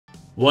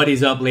What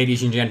is up,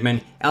 ladies and gentlemen?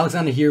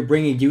 Alexander here,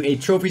 bringing you a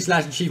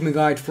trophy/achievement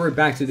guide for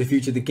Back to the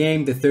Future the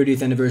game, the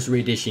 30th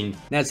anniversary edition.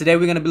 Now today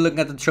we're going to be looking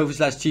at the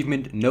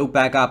trophy/achievement No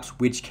Backups,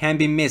 which can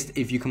be missed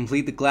if you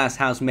complete the glass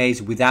house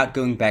maze without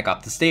going back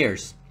up the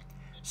stairs.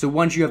 So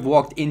once you have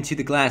walked into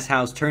the glass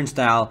house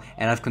turnstile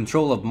and have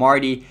control of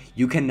Marty,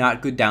 you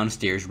cannot go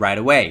downstairs right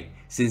away,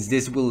 since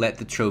this will let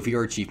the trophy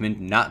or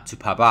achievement not to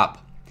pop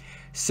up.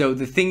 So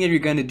the thing that you're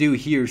going to do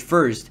here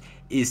first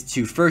is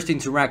to first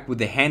interact with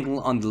the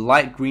handle on the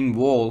light green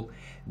wall,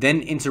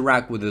 then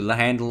interact with the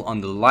handle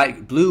on the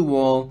light blue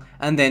wall,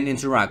 and then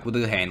interact with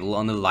the handle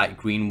on the light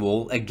green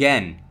wall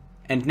again.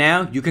 And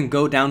now you can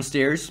go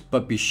downstairs,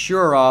 but be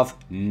sure of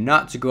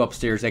not to go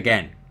upstairs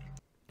again.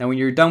 Now when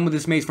you're done with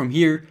this maze from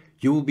here,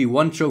 you will be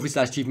one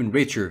trophy/achievement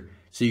richer,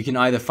 so you can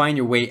either find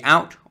your way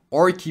out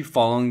or keep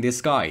following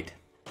this guide.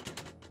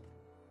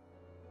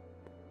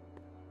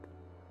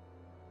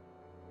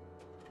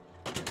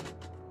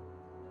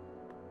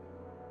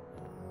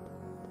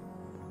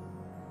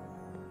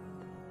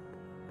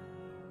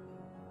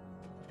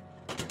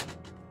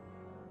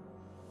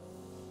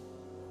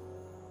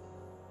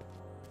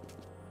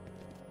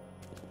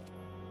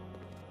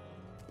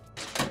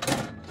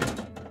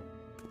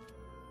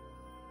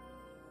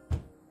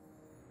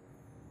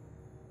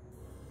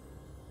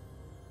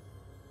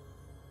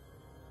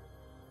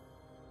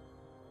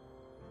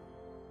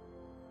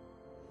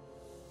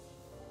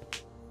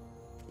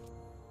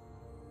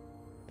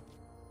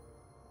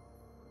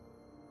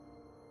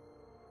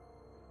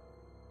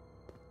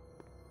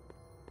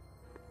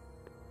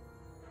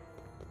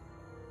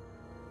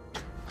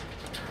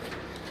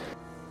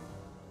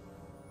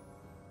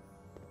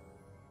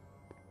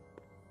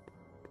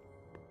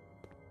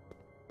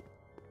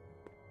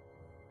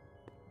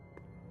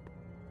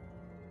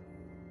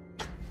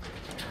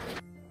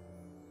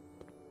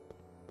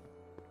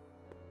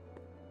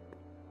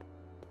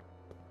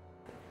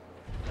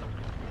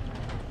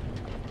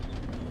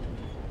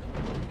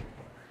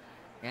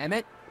 Damn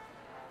it.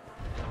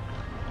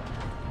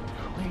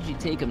 Where'd you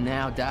take him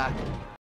now, Doc?